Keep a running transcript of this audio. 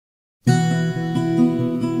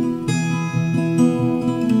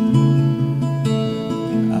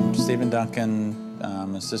Stephen Duncan,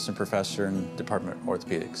 I'm assistant professor in Department of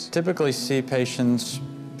Orthopaedics. Typically see patients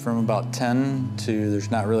from about 10 to there's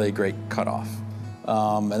not really a great cutoff.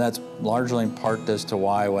 And that's largely in part as to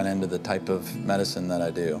why I went into the type of medicine that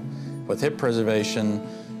I do. With hip preservation,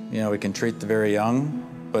 we can treat the very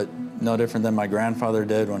young, but no different than my grandfather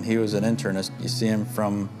did when he was an internist. You see him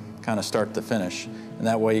from kind of start to finish. And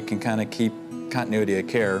that way you can kind of keep continuity of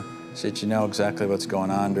care so that you know exactly what's going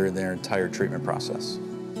on during their entire treatment process.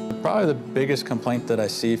 Probably the biggest complaint that I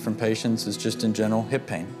see from patients is just in general hip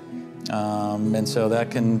pain. And so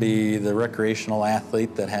that can be the recreational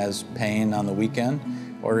athlete that has pain on the weekend,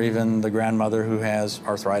 or even the grandmother who has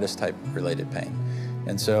arthritis-type related pain.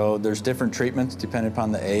 And so there's different treatments depending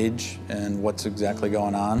upon the age and what's exactly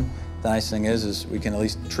going on. The nice thing is we can at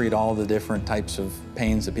least treat all the different types of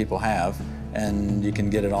pains that people have, and you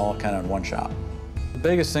can get it all kind of in one shot. The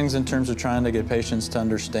biggest things in terms of trying to get patients to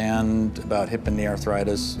understand about hip and knee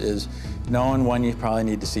arthritis is knowing when you probably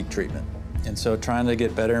need to seek treatment. And so trying to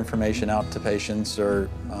get better information out to patients or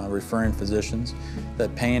referring physicians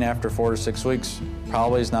that pain after 4 to 6 weeks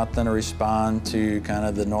probably is not going to respond to kind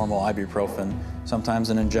of the normal ibuprofen. Sometimes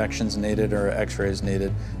an injection is needed or x-ray is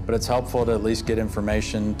needed, but it's helpful to at least get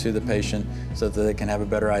information to the patient so that they can have a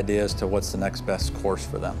better idea as to what's the next best course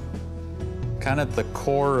for them. Kind of the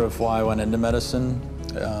core of why I went into medicine,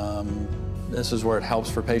 this is where it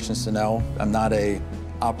helps for patients to know I'm not a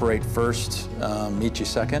operate first, meet you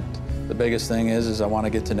second. The biggest thing is I want to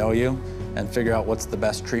get to know you and figure out what's the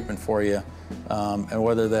best treatment for you, and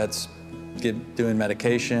whether that's doing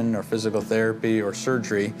medication or physical therapy or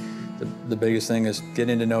surgery, the biggest thing is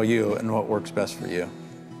getting to know you and what works best for you.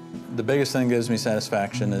 The biggest thing that gives me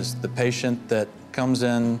satisfaction is the patient that comes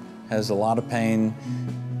in, has a lot of pain,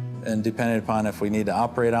 and depending upon if we need to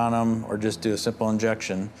operate on them or just do a simple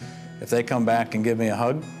injection, if they come back and give me a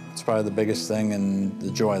hug, it's probably the biggest thing and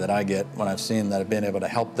the joy that I get when I've seen that I've been able to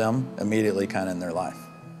help them immediately kind of in their life.